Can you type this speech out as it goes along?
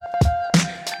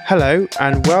Hello,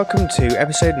 and welcome to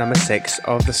episode number 6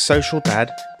 of the Social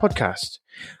Dad podcast.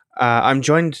 I'm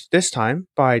joined this time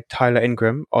by Tyler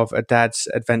Ingram of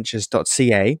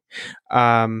adadsadventures.ca.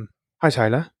 Hi,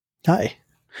 Tyler. Hi.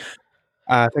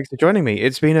 Thanks for joining me.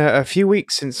 It's been a few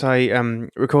weeks since I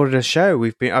recorded a show.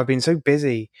 I've been so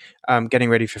busy getting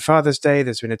ready for Father's Day.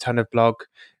 There's been a ton of blog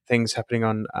things happening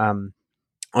on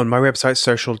my website,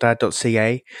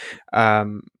 socialdad.ca. I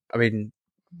mean,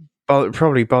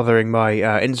 probably bothering my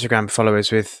Instagram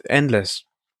followers with endless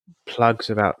plugs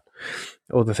about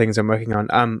all the things I'm working on.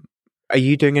 Are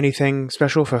you doing anything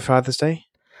special for Father's Day?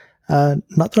 Not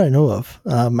that I know of.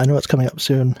 I know it's coming up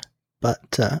soon,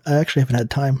 but I actually haven't had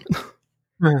time.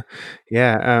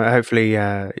 Yeah, hopefully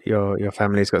your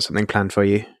family's got something planned for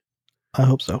you. I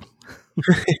hope so.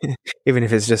 Even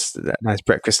if it's just a nice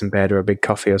breakfast in bed or a big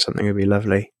coffee or something, would be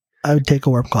lovely. I would take a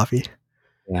warm coffee.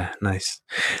 Yeah, nice.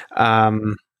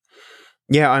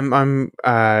 Yeah, I'm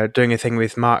doing a thing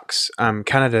with Marks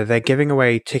Canada. They're giving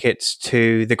away tickets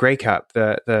to the Grey Cup,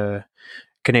 the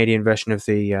Canadian version of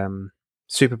the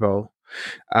Super Bowl,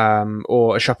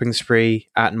 or a shopping spree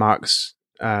at Marks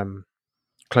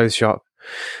clothes shop,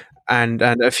 and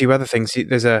a few other things.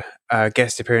 There's a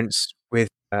guest appearance with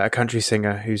a country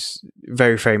singer who's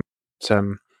very famous.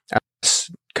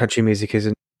 Country music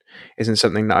isn't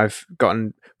something that I've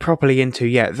gotten properly into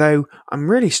yet, though I'm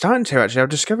really starting to. Actually, I've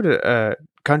discovered a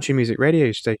country music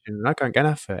radio station and I can't get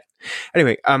enough of it.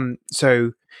 Anyway,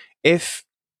 so if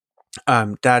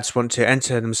dads want to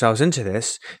enter themselves into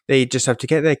this, they just have to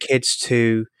get their kids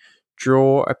to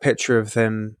draw a picture of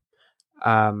them,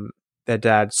 their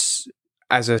dads,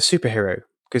 as a superhero,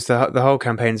 because the whole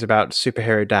campaign's about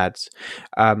superhero dads.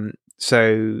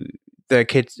 So the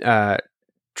kid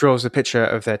draws a picture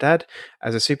of their dad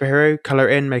as a superhero, color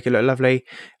it in, make it look lovely,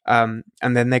 and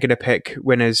then they're going to pick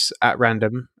winners at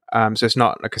random. So it's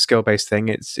not like a skill based thing.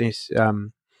 It's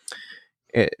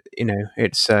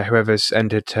whoever's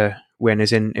entered to win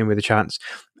is in with a chance,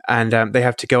 and they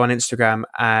have to go on Instagram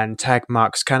and tag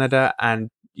Marks Canada and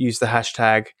use the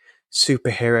hashtag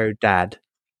superhero dad,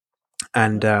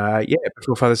 and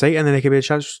before Father's Day, and then there could be a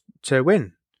chance to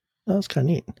win. Oh, that's kind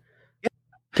of neat. Yeah.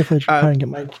 Definitely try and get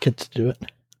my kids to do it.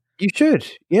 You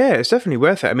should. Yeah, it's definitely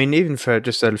worth it. I mean, even for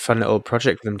just a fun little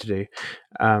project for them to do.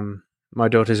 My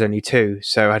daughter's only 2,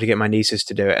 so I had to get my nieces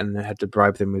to do it, and I had to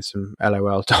bribe them with some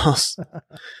LOL dolls.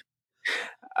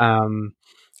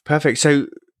 Perfect. So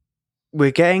we're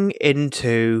getting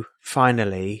into,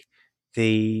 finally,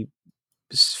 the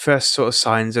first sort of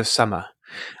signs of summer.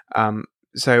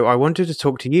 So I wanted to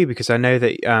talk to you because I know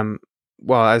that,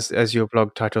 as your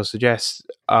blog title suggests,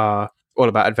 are all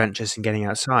about adventures and getting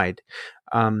outside.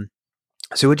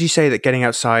 So would you say that getting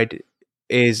outside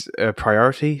is a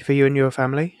priority for you and your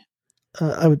family?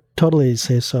 I would totally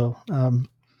say so.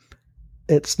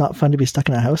 It's not fun to be stuck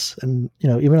in a house, and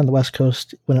even on the West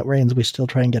Coast, when it rains, we still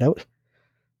try and get out.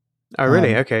 Oh,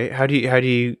 really? Okay. How do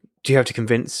you have to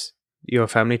convince your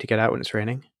family to get out when it's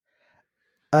raining?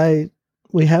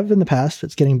 We have in the past.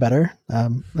 It's getting better.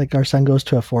 Like our son goes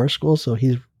to a forest school, so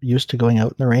he's used to going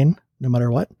out in the rain no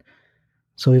matter what.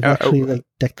 So we've actually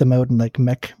decked them out in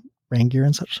mech rain gear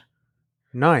and such.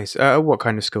 Nice. What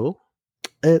kind of school?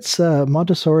 It's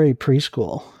Montessori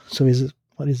preschool. So he's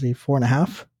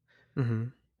 4.5? Mm-hmm.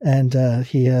 And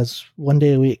he has 1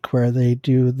 day a week where they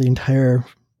do the entire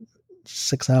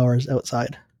 6 hours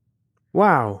outside.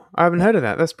 Wow, I haven't heard of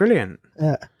that. That's brilliant.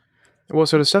 Yeah. What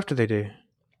sort of stuff do they do?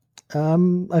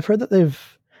 I've heard that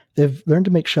they've learned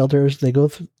to make shelters. They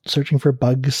go searching for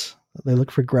bugs. They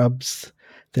look for grubs.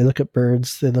 They look at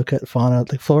birds. They look at fauna,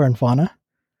 like flora and fauna.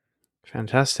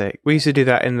 Fantastic. We used to do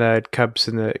that in the Cubs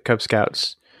and the Cub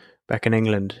Scouts back in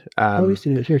England. We used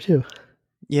to do it here too.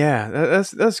 Yeah,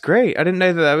 that's great. I didn't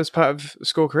know that was part of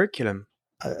school curriculum.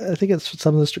 I think it's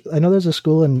some of the. I know there's a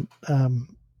school in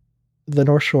the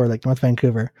North Shore, like North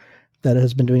Vancouver, that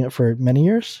has been doing it for many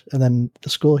years, and then the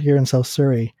school here in South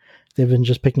Surrey, they've been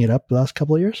just picking it up the last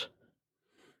couple of years.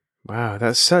 Wow,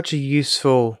 that's such a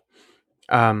useful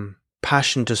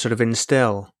passion to sort of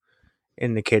instill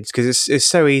in the kids, because it's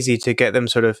so easy to get them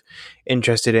sort of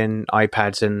interested in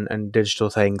iPads and digital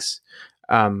things,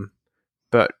 and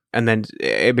then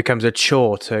it becomes a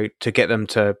chore to get them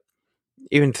to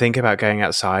even think about going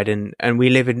outside. And we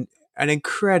live in an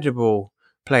incredible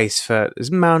place there's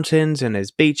mountains and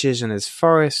there's beaches and there's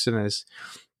forests and there's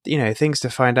things to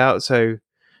find out. So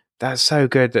that's so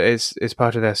good that it's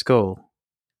part of their school.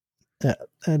 Yeah,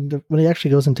 and when he actually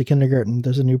goes into kindergarten,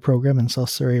 there's a new program in South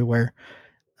Surrey where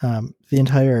the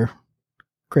entire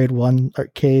grade 1 or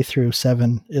K through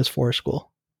 7 is forest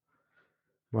school.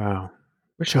 Wow.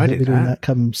 Wish so I did that. Doing that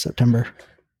come September.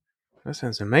 That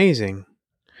sounds amazing.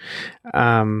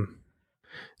 Um,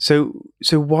 so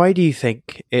why do you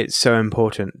think it's so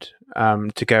important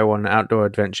to go on outdoor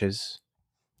adventures?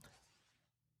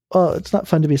 Well, it's not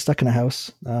fun to be stuck in a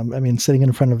house. I mean, sitting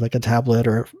in front of like a tablet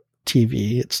or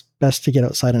TV, it's best to get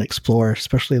outside and explore,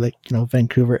 especially like,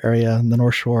 Vancouver area and the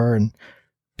North Shore and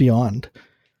beyond.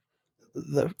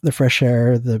 The fresh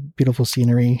air, the beautiful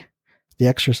scenery, the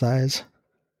exercise.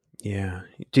 Yeah.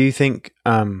 Do you think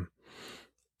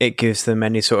it gives them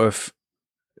any sort of,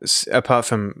 apart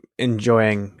from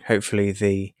enjoying hopefully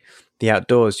the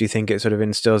outdoors, do you think it sort of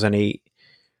instills any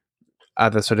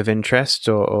other sort of interests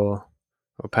or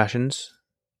passions?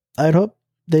 I'd hope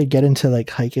they get into like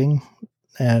hiking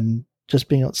and just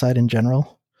being outside in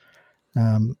general.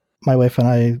 My wife and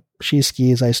I, she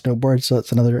skis, I snowboard, so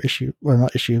it's another issue, well,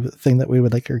 not issue, but thing that we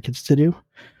would like our kids to do.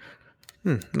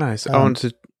 Nice. I want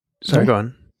to. Sorry, go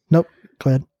on. Nope, go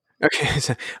ahead. Okay,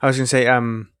 so I was going to say,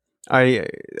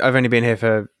 I've only been here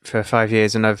for 5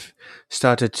 years, and I've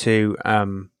started to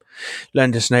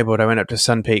learn to snowboard. I went up to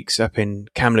Sun Peaks up in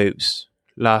Kamloops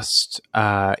last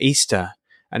Easter,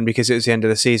 and because it was the end of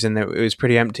the season, it was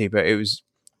pretty empty, but it was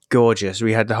gorgeous.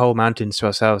 We had the whole mountains to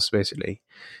ourselves, basically.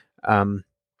 And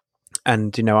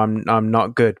I'm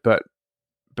not good, but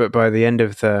by the end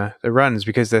of the runs,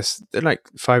 because they're like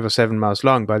 5 or 7 miles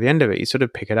long, by the end of it, you sort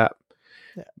of pick it up,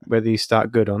 whether you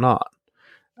start good or not.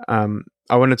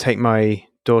 I want to take my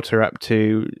daughter up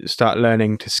to start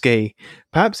learning to ski,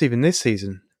 perhaps even this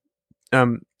season.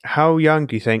 How young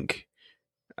do you think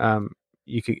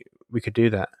we could do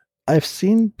that? I've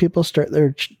seen people start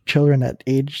their children at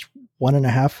age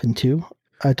 1.5 and 2.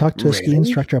 I talked to a ski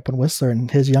instructor up in Whistler, and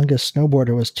his youngest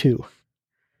snowboarder was 2.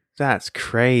 That's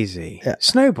crazy. Yeah.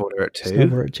 Snowboarder at 2?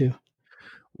 Snowboarder at 2.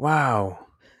 Wow.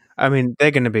 I mean,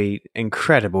 they're going to be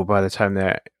incredible by the time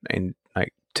they're in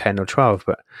like 10 or 12,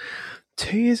 but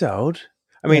 2 years old?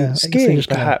 I mean, skiing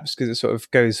perhaps because it sort of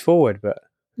goes forward, but...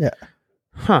 Yeah.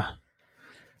 Huh.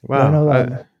 Wow. Well, I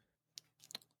know,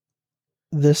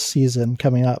 this season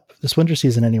coming up, this winter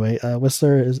season anyway,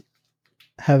 Whistler is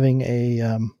having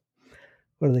a...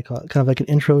 what do they call it? Kind of like an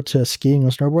intro to skiing or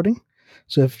snowboarding.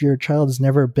 So if your child has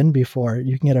never been before,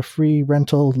 you can get a free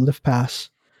rental lift pass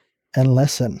and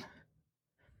lesson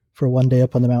for 1 day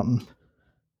up on the mountain.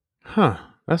 Huh.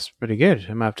 That's pretty good.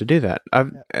 I might have to do that.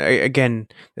 Again,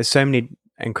 there's so many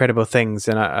incredible things,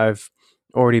 and I've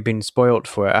already been spoilt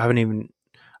for it. I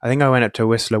think I went up to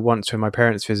Whistler once when my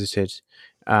parents visited.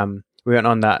 We went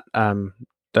on that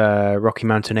the Rocky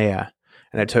Mountaineer,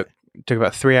 and it took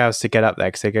about 3 hours to get up there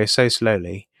because they go so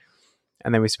slowly.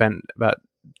 And then we spent about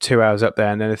 2 hours up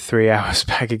there, and then 3 hours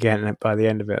back again. And by the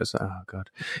end of it, I was like, oh God,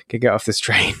 could get off this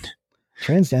train.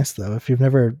 Train's nice though. If you've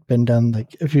never been down,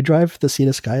 like if you drive the Sea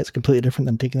to Sky, it's completely different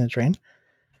than taking the train.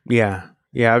 Yeah.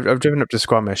 I've driven up to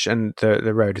Squamish, and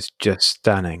the road is just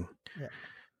stunning. Yeah.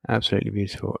 Absolutely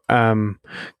beautiful.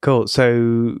 Cool.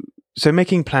 So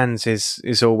making plans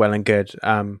is all well and good.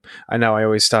 I know I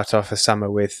always start off a summer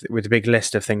with a big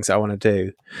list of things I want to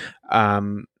do.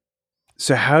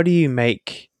 So how do you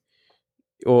make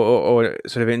or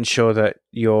sort of ensure that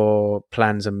your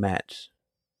plans are met?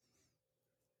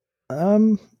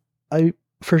 I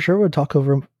for sure would talk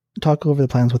over the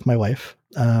plans with my wife,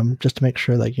 just to make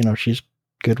sure that she's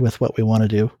good with what we want to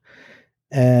do,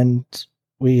 and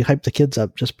we hype the kids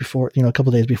up just before a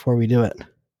couple days before we do it.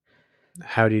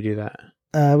 How do you do that?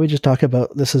 We just talk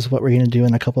about, this is what we're going to do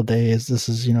in a couple of days. This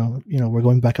is we're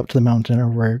going back up to the mountain, or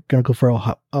we're going to go for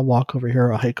a walk over here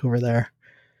or a hike over there.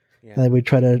 Yeah. And we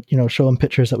try to show them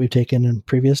pictures that we've taken in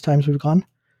previous times we've gone.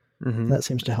 Mm-hmm. That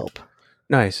seems to help.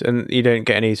 Nice. And you don't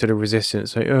get any sort of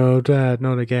resistance, like, oh, Dad,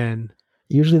 not again.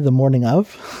 Usually the morning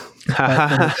of.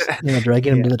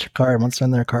 Dragging them to the car, and once they're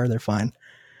in their car, they're fine.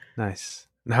 Nice.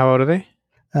 And how old are they?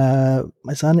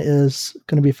 My son is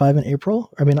going to be 5 in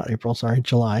April. I mean, not April, sorry,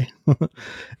 July.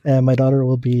 And my daughter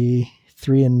will be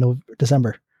 3 in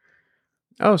December.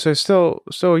 Oh, so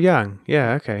still young.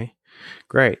 Yeah, okay.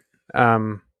 Great.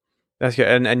 That's good.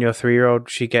 And your 3-year-old,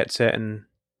 she gets it, and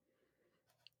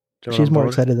she's more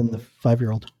excited than the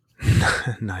 5-year-old.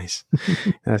 Nice.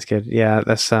 That's good. Yeah,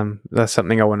 that's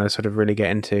something I want to sort of really get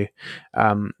into.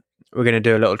 We're going to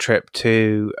do a little trip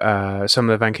to some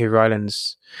of the Vancouver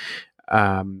Islands,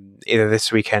 either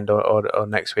this weekend or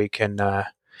next week, and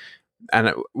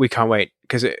we can't wait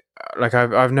because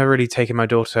I've never really taken my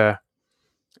daughter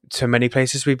to many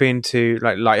places. We've been to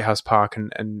like Lighthouse Park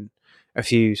and a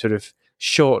few sort of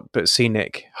short but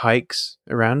scenic hikes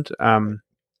around.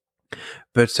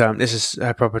 But this is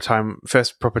her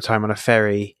first proper time on a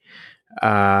ferry,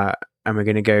 and we're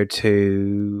going to go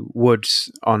to Woods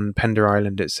on Pender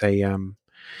Island. It's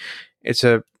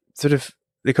a sort of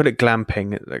they call it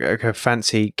glamping, like a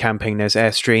fancy camping. There's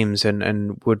airstreams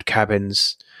and wood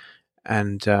cabins,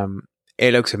 and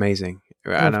it looks amazing,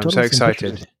 Oh, and I've I'm so totally seen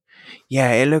pictures of excited. it.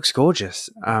 Yeah, it looks gorgeous.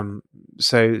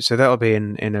 So that'll be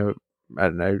in a, I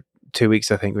don't know, 2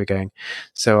 weeks. I think we're going.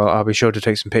 So I'll be sure to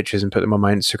take some pictures and put them on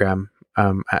my Instagram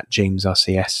at James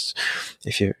RCS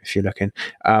if you're looking.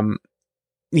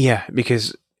 Yeah,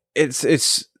 because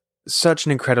it's such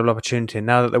an incredible opportunity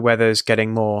now that the weather's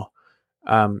getting more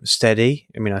steady.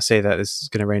 I mean, I say that this is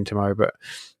going to rain tomorrow, but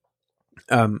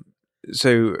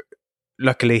so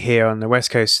luckily here on the West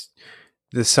Coast,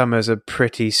 the summers are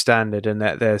pretty standard, and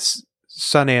that they're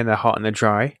sunny and they're hot and they're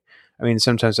dry. I mean,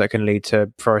 sometimes that can lead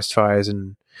to forest fires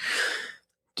and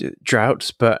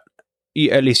droughts, but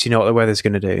at least you know what the weather's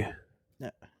going to do. Yeah.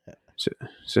 Yeah.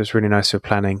 So it's really nice for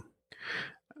planning.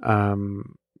 Do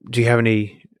you have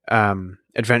any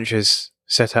adventures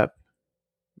set up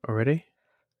already?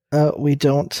 We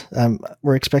don't.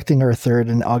 We're expecting our third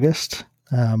in August.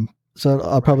 So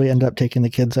I'll probably end up taking the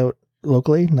kids out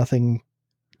locally. Nothing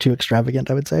too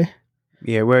extravagant, I would say.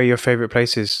 Yeah, where are your favorite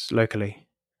places locally?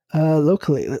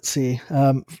 Locally, let's see.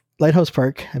 Lighthouse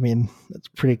Park. I mean, it's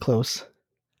pretty close.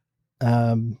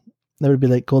 That would be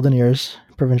like Golden Ears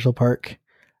Provincial Park.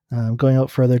 Going out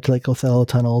further to like Othello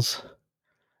Tunnels.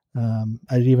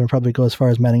 I'd even probably go as far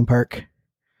as Manning Park.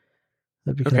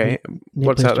 That'd be okay.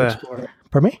 What's out there? Explore.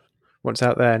 Pardon me? What's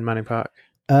out there in Manning Park?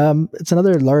 It's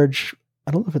another large.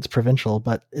 I don't know if it's provincial,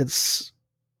 but it's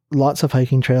lots of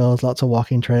hiking trails, lots of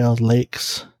walking trails,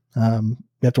 lakes. You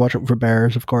have to watch out for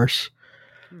bears, of course.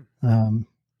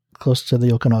 Close to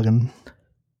the Okanagan.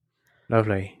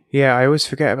 Lovely. Yeah, I always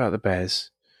forget about the bears.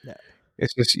 Yeah.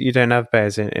 It's just you don't have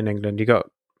bears in England. You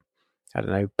got, I don't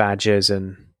know, badgers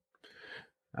and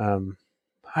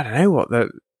I don't know what the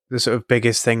sort of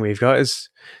biggest thing we've got is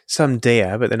some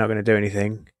deer, but they're not going to do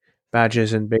anything.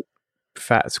 Badgers and big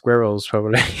fat squirrels,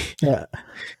 probably. Yeah.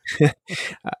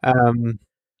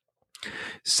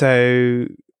 So,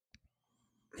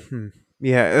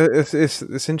 yeah,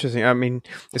 it's interesting. I mean,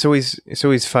 it's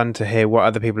always fun to hear what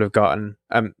other people have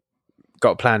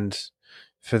got planned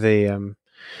for the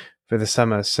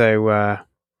summer. So,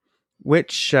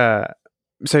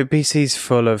 so BC's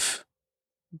full of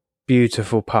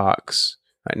beautiful parks,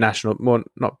 like not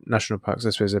national parks, I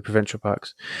suppose they're provincial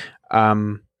parks.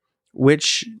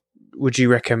 Which would you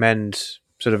recommend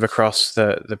sort of across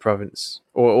the province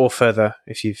or further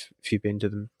if you've been to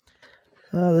them?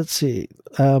 Let's see.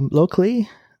 Locally,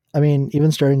 I mean,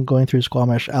 even starting going through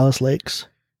Squamish, Alice Lake,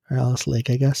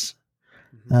 I guess.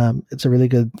 It's a really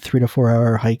good 3 to 4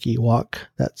 hour hikey walk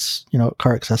that's,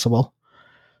 car accessible.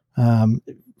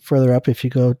 Further up, if you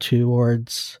go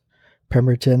towards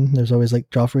Pemberton, there's always like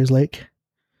Joffrey's Lake,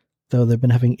 though they've been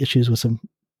having issues with some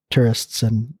tourists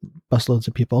and busloads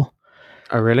of people.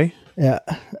 Oh, really? Yeah.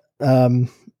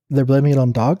 They're blaming it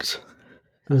on dogs.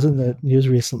 It was in the news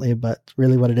recently, but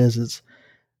really what it is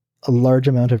a large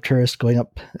amount of tourists going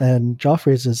up. And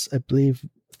Joffrey's is, I believe,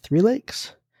 3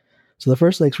 lakes. So the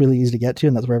first lake's really easy to get to,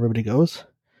 and that's where everybody goes.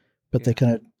 But they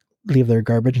kind of leave their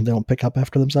garbage and they don't pick up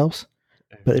after themselves.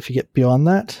 But if you get beyond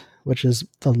that, which is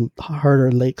the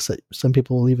harder lakes that some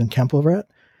people will even camp over at,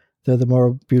 they're the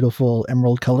more beautiful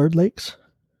emerald-colored lakes.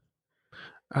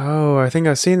 Oh, I think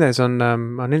I've seen those on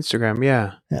Instagram.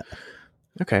 Yeah. Yeah.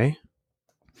 Okay.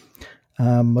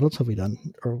 What else have we done,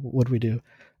 or what do we do?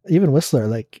 Even Whistler,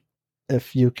 like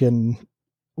if you can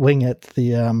wing it,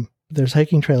 there's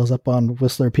hiking trails up on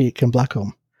Whistler Peak and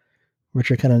Blackcomb, which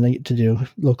are kind of neat to do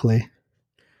locally.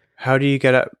 How do you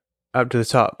get up to the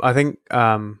top? I think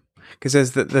because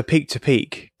there's the peak to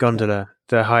peak gondola,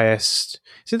 the highest.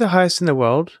 Is it the highest in the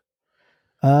world?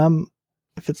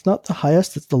 If it's not the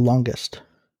highest, it's the longest.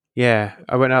 Yeah,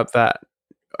 I went up that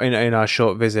in our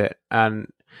short visit,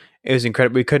 and it was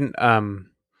incredible. We couldn't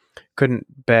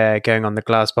bear going on the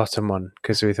glass bottom one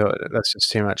because we thought that's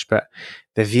just too much. But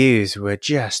the views were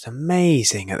just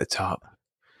amazing at the top,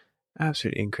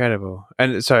 absolutely incredible.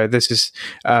 And sorry, this is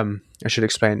I should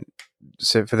explain.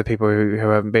 So for the people who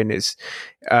haven't been, it's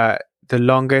the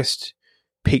longest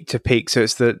peak to peak. So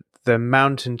it's the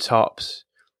mountaintops,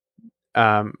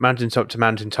 mountaintop to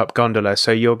mountaintop gondola.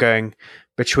 So you're going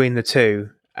between the two,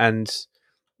 and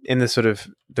in the sort of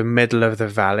the middle of the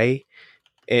valley,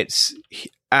 it's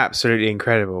absolutely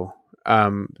incredible.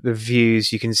 The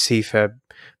views you can see for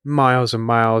miles and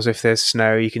miles. If there's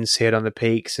snow, you can see it on the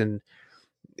peaks, and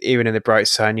even in the bright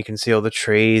sun, you can see all the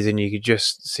trees, and you can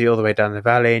just see all the way down the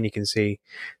valley, and you can see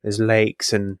there's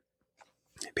lakes and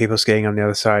people skiing on the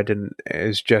other side, and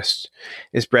it's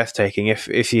breathtaking.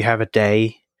 If you have a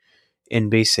day in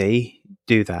BC,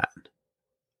 do that.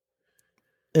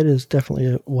 It is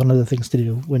definitely one of the things to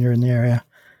do when you're in the area.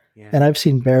 Yeah. And I've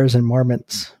seen bears and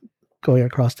marmots going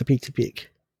across the peak to peak.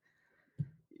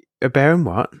 A bear and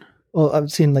what? Well,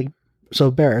 I've seen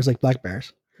bears, like black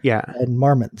bears. Yeah. And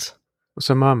marmots. What's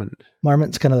a marmot?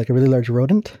 Marmot's kind of like a really large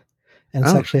rodent. And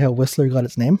it's actually how Whistler got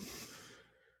its name.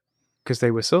 Because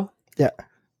they whistle? Yeah.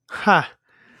 Ha!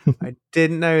 I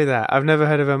didn't know that. I've never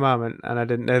heard of a marmot, and I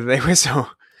didn't know that they whistle.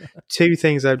 2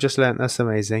 things I've just learnt. That's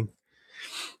amazing.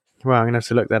 Well, I'm gonna have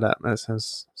to look that up. That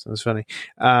sounds funny.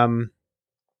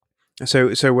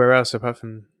 So where else apart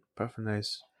from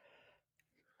those?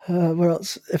 Where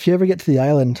else? If you ever get to the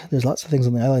island, there's lots of things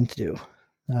on the island to do.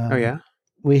 Oh yeah.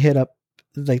 We hit up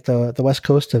like the west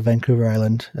coast of Vancouver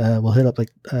Island. We'll hit up like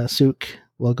Souk.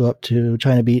 We'll go up to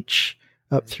China Beach,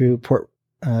 up through Port.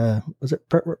 Was it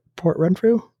Port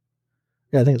Renfrew?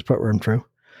 Yeah, I think it's Port Renfrew.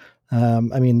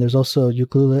 I mean, there's also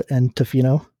Ucluelet and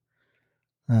Tofino.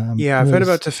 Yeah, I've heard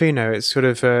about Tofino. It's sort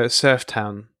of a surf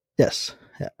town. Yes.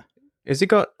 Yeah. Has it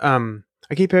got?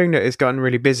 I keep hearing that it's gotten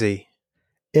really busy.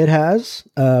 It has.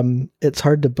 It's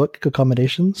hard to book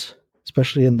accommodations,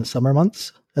 especially in the summer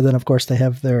months. And then, of course, they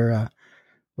have their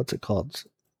what's it called?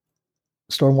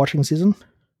 Storm watching season.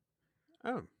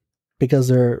 Oh. Because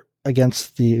they're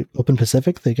against the open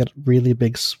Pacific, they get really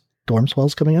big storm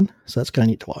swells coming in. So that's kind of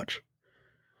neat to watch.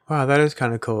 Wow, that is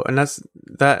kind of cool. And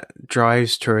that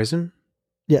drives tourism?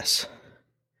 Yes.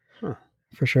 Huh.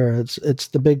 For sure. It's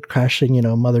the big crashing,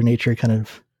 Mother Nature kind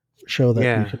of show that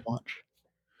you can watch.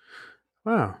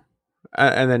 Wow.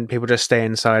 And then people just stay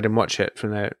inside and watch it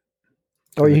from there.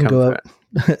 Or you can go out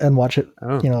and watch it,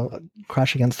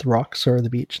 crash against the rocks or the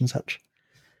beach and such.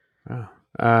 Wow.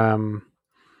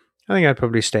 I think I'd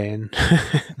probably stay in.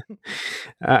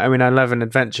 I mean, I love an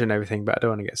adventure and everything, but I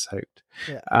don't want to get soaked.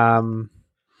 Yeah.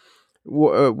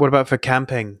 What about for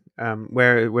camping?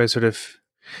 Where sort of...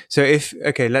 So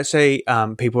let's say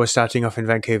people are starting off in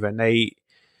Vancouver and they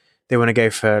want to go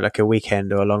for like a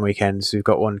weekend or a long weekend. So we've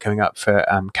got one coming up for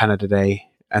Canada Day,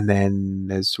 and then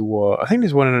there's I think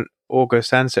there's one in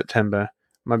August and September.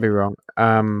 Might be wrong.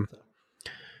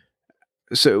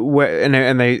 So where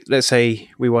and they let's say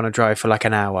we want to drive for like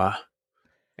an hour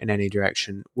in any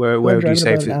direction. Where would you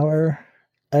say? About an hour.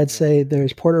 I'd say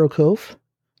there's Porter Cove.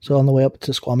 So on the way up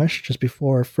to Squamish, just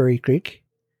before Furry Creek.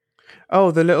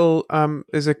 Oh, the little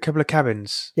there's a couple of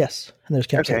cabins. Yes, and there's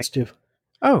campsites too.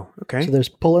 Oh, okay. So there's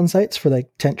pull-in sites for like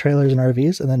tent trailers and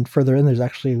RVs, and then further in there's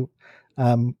actually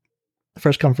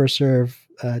first come first serve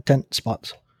tent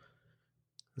spots.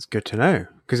 That's good to know,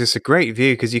 because it's a great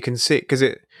view, because you can see, because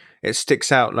it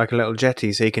sticks out like a little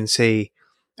jetty, so you can see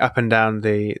up and down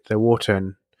the water,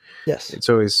 and yes, it's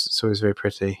always very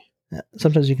pretty. Yeah.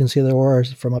 Sometimes you can see the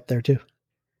auroras from up there too.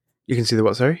 You can see the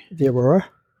what? Sorry, the aurora.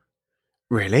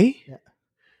 Really? Yeah.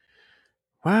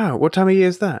 Wow. What time of year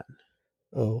is that?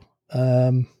 Oh,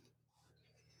 I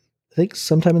think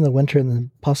sometime in the winter and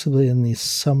then possibly in the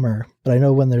summer. But I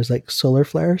know when there's like solar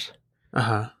flares.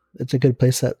 It's a good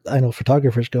place that I know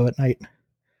photographers go at night.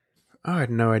 Oh, I had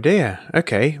no idea.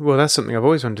 Okay, well that's something I've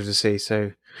always wanted to see.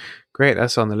 So great,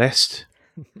 that's on the list.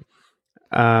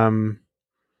 And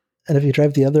if you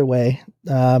drive the other way,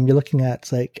 you're looking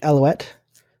at like Alouette.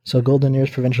 So Golden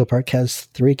Ears Provincial Park has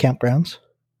 3 campgrounds.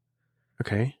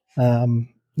 Okay.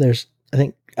 There's, I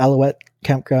think, Alouette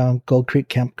Campground, Gold Creek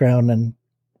Campground, and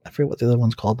I forget what the other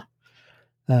one's called.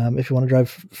 If you want to drive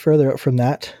further out from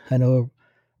that, I know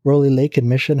Rowley Lake in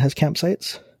Mission has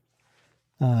campsites.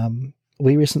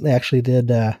 We recently actually did,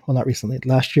 not recently,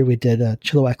 last year we did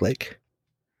Chilliwack Lake.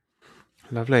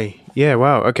 Lovely. Yeah,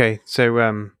 wow. Okay, so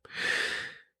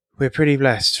we're pretty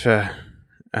blessed for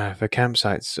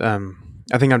campsites.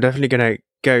 I think I'm definitely going to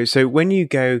go. So when you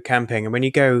go camping and when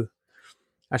you go...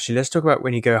 Actually, let's talk about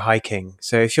when you go hiking.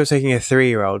 So if you're taking a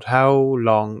 3-year-old, how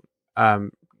long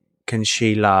can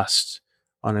she last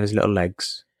on those little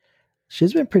legs?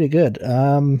 She's been pretty good.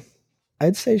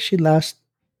 I'd say she'd last...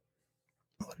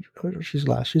 What did she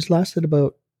last? She's lasted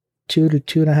about 2 to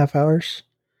 2.5 hours.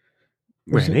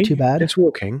 Really? Isn't too bad. It's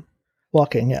walking?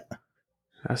 Walking, yeah.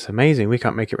 That's amazing. We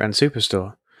can't make it around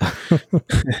Superstore.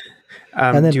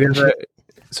 And then do you ever...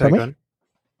 Sorry, go on.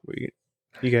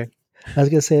 You go. I was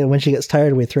going to say, when she gets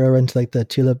tired, we throw her into like the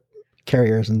tulip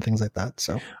carriers and things like that.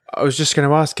 So I was just going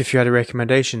to ask if you had any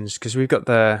recommendations, because we've got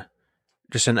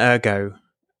just an Ergo,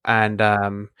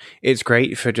 and it's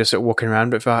great for just walking around,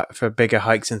 but for bigger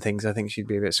hikes and things, I think she'd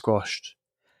be a bit squashed.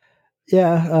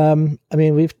 Yeah, I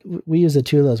mean, we use the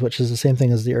Tulas, which is the same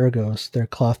thing as the Ergos. They're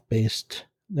cloth based.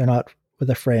 They're not with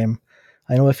a frame.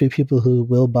 I know a few people who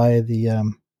will buy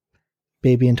the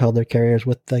baby and toddler carriers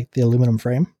with like the aluminum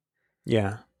frame.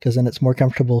 Yeah. Because then it's more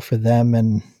comfortable for them,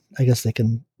 and I guess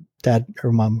dad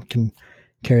or mom can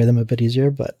carry them a bit easier,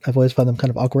 but I've always found them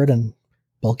kind of awkward, and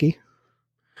bulky.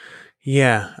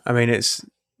 Yeah, I mean,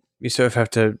 you sort of have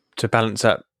to balance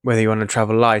up whether you want to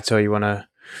travel light or you want to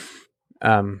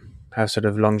have sort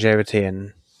of longevity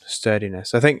and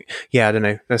sturdiness. I think, yeah, I don't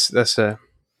know. That's a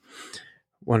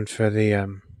one for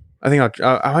the. I think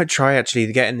I might try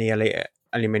actually getting the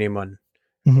aluminium one.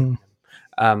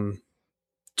 Mm-hmm.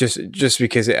 Just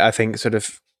because I think sort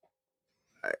of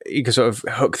you can sort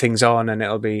of hook things on and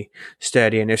it'll be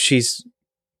sturdy. And if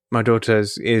my daughter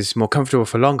is more comfortable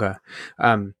for longer,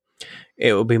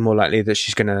 it will be more likely that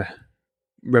she's going to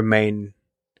remain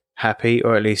happy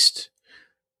or at least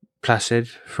placid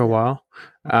for a while.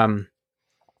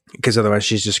 Because otherwise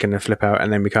she's just going to flip out,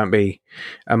 and then we can't be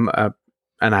an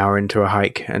hour into a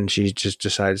hike and she just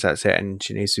decides that's it and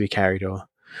she needs to be carried or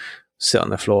sit on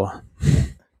the floor.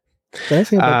 The nice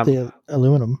thing about the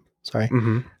aluminum,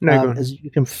 is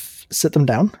you can sit them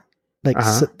down, like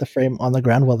sit the frame on the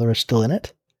ground while they're still in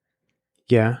it.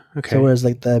 Yeah. Okay. So whereas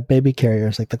like the baby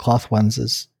carriers, like the cloth ones,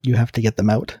 is you have to get them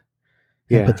out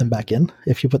and put them back in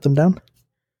if you put them down.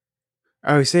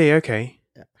 Oh, I see. Okay.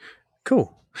 Yeah.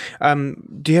 Cool.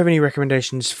 Do you have any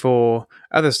recommendations for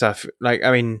other stuff? Like,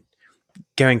 I mean,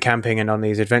 going camping and on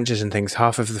these adventures and things,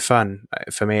 half of the fun,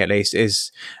 for me at least,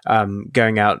 is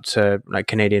going out to like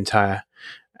Canadian Tire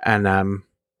and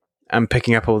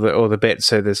picking up all the bits.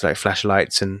 So there's like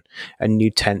flashlights and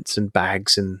new tents and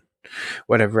bags and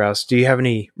whatever else. Do you have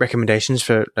any recommendations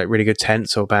for like really good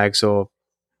tents or bags or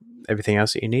everything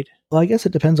else that you need? Well, I guess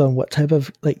it depends on what type of,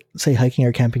 like, say, hiking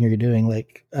or camping you're doing.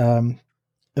 Like,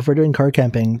 if we're doing car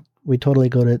camping, we totally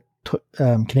go to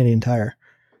Canadian Tire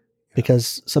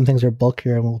because some things are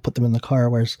bulkier and we'll put them in the car.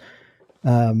 Whereas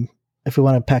if we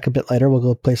want to pack a bit lighter, we'll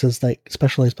go places like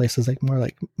specialized places, like more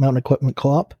like Mountain Equipment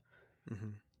Co-op.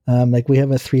 Mm-hmm. Like we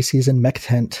have a 3-season mech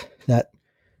tent that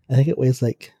I think it weighs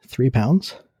like 3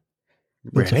 pounds.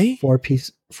 Really? It's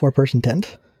a 4-person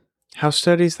tent. How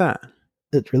sturdy is that?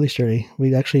 It's really sturdy.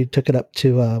 We actually took it up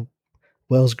to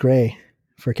Wells Gray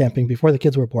for camping before the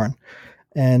kids were born.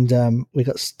 And we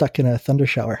got stuck in a thunder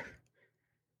shower.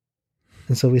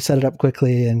 And so we set it up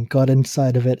quickly and got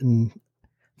inside of it, and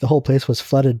the whole place was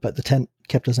flooded, but the tent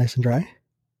kept us nice and dry.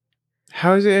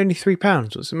 How is it only 3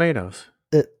 pounds? What's it made of?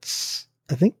 It's,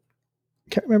 I think,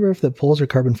 can't remember if the poles are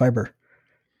carbon fiber.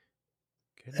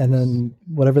 Goodness. And then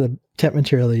whatever the tent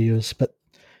material they use, but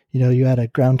you add a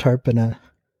ground tarp and a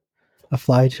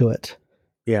fly to it.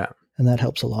 Yeah. And that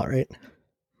helps a lot, right?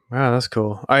 Wow, that's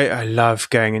cool. I love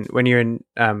going in when you're in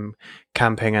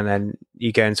camping and then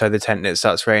you go inside the tent and it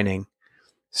starts raining.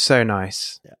 So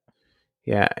nice.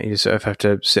 Yeah, you sort of have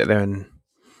to sit there and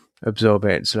absorb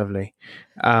it. It's lovely.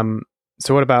 So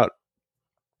what about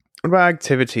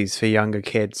activities for younger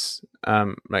kids?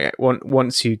 Like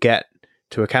once you get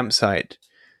to a campsite,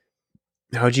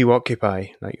 how do you occupy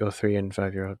like your 3 and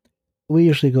 5-year-old? We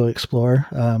usually go explore.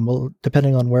 Well,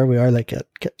 depending on where we are, like at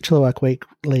Chilliwack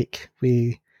Lake,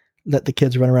 we let the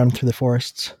kids run around through the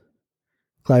forests,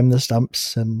 climb the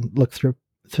stumps, and look through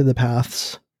the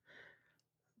paths.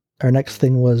 Our next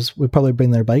thing was we'd probably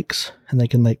bring their bikes, and they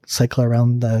can like cycle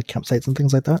around the campsites and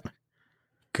things like that.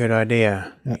 Good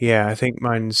idea. Yeah, I think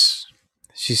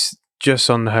she's just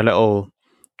on her little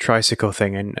tricycle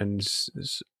thing and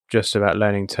is just about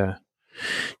learning to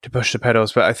push the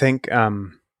pedals. But I think,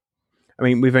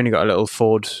 we've only got a little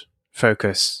Ford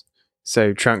Focus,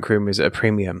 so trunk room is at a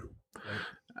premium.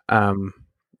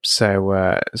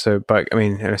 So bike,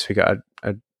 unless we got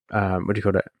a what do you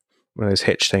call it? One of those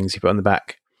hitch things you put on the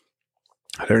back.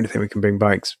 I don't think we can bring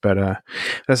bikes, but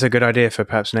that's a good idea for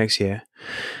perhaps next year.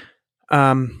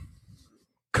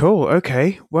 Cool.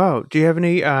 Okay. Well, do you have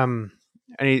any?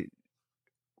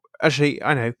 Actually,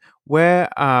 I know where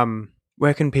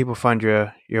can people find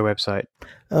your website?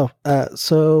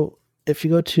 So if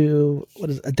you go to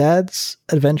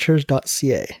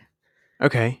dadsadventures.ca.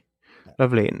 Okay.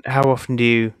 Lovely. And how often do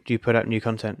you put out new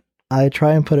content? I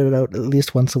try and put it out at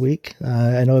least once a week.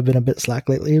 I know I've been a bit slack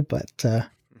lately, but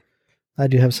I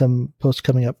do have some posts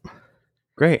coming up.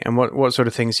 Great. And what sort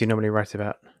of things do you normally write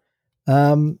about?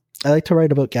 I like to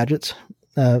write about gadgets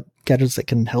that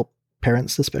can help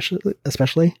parents,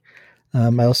 especially.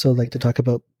 I also like to talk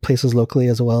about places locally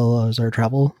as well as our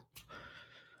travel.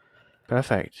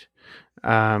 Perfect.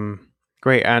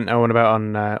 Great. And what about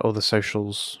on all the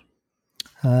socials?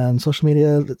 On social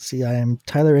media, let's see. I am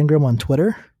Tyler Ingram on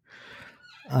Twitter.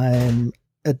 I'm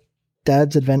at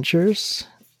Dad's Adventures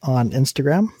on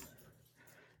Instagram.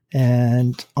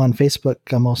 And on Facebook,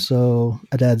 I'm also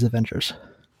a Dad's Adventures.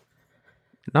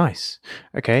 Nice.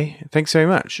 Okay. Thanks very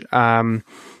much. And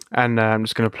I'm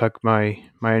just going to plug my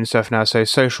own stuff now. So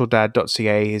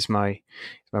socialdad.ca is my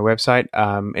website.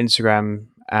 Instagram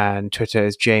and Twitter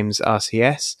is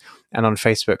JamesRCS, and on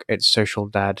Facebook it's Social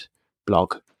Dad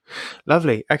Blog.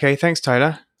 Lovely. Okay, thanks,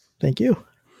 Tyler. Thank you.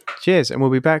 Cheers. And we'll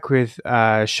be back with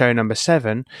show number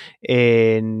 7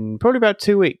 in probably about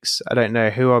 2 weeks. I don't know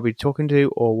who I'll be talking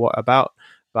to or what about,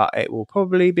 but it will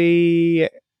probably be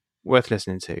worth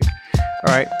listening to.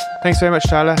 All right. Thanks very much,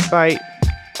 Tyler. Bye.